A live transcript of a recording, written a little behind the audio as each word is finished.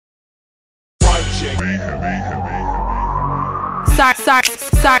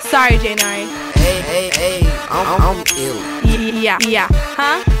Sorry, Janari. Hey, I'm ill. Yeah.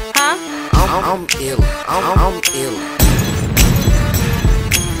 Huh? I'm ill. I'm ill.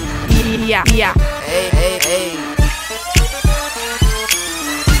 Yeah. Hey.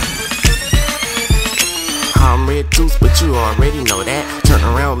 I'm red juice, but you already know that. Turn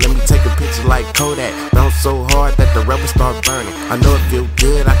around, let me take a picture like Kodak. Bounce so hard that the rubber start burning. I know it feel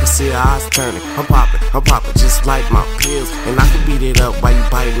good, I can see her eyes turning. I'm popping, just like my pills. And I can beat it up while you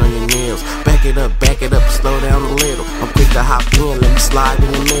biting on your nails. Back it up, slow down a little. I'm quick to hop in, let me slide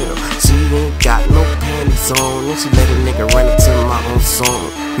in the middle. She ain't got no panties on, and she let a nigga run into my own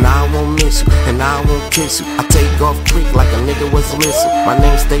song. Now I won't miss you, and now I won't kiss you. I take off quick like a nigga was missing. My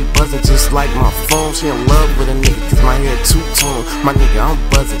name stay buzzing just like my phone. She in love with a nigga cause my hair two-tone. My nigga, I'm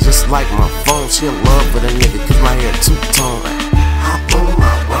buzzing just like my phone. She in love with a nigga cause my hair two-tone. Hop on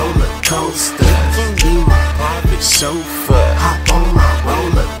my roller coaster, be my private chauffeur. Hop on my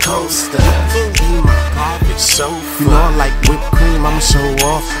roller coaster, be my private chauffeur. You know I like whipped cream, I'ma show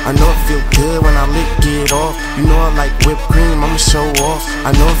off. I know it feel good when I lick it off. You know I like whipped cream, I'ma show off.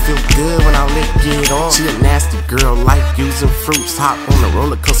 I know it feel good when I lick it off. She a nasty girl, like using fruits. Hop on the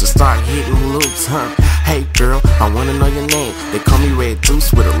roller coaster, start hitting loops, huh? Hey girl, I wanna know your name. They call me Red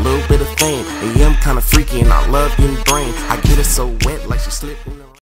Juice with a little bit of fame. And yeah, I'm kinda freaky and I love getting brain. I get it so wet like she slipped in the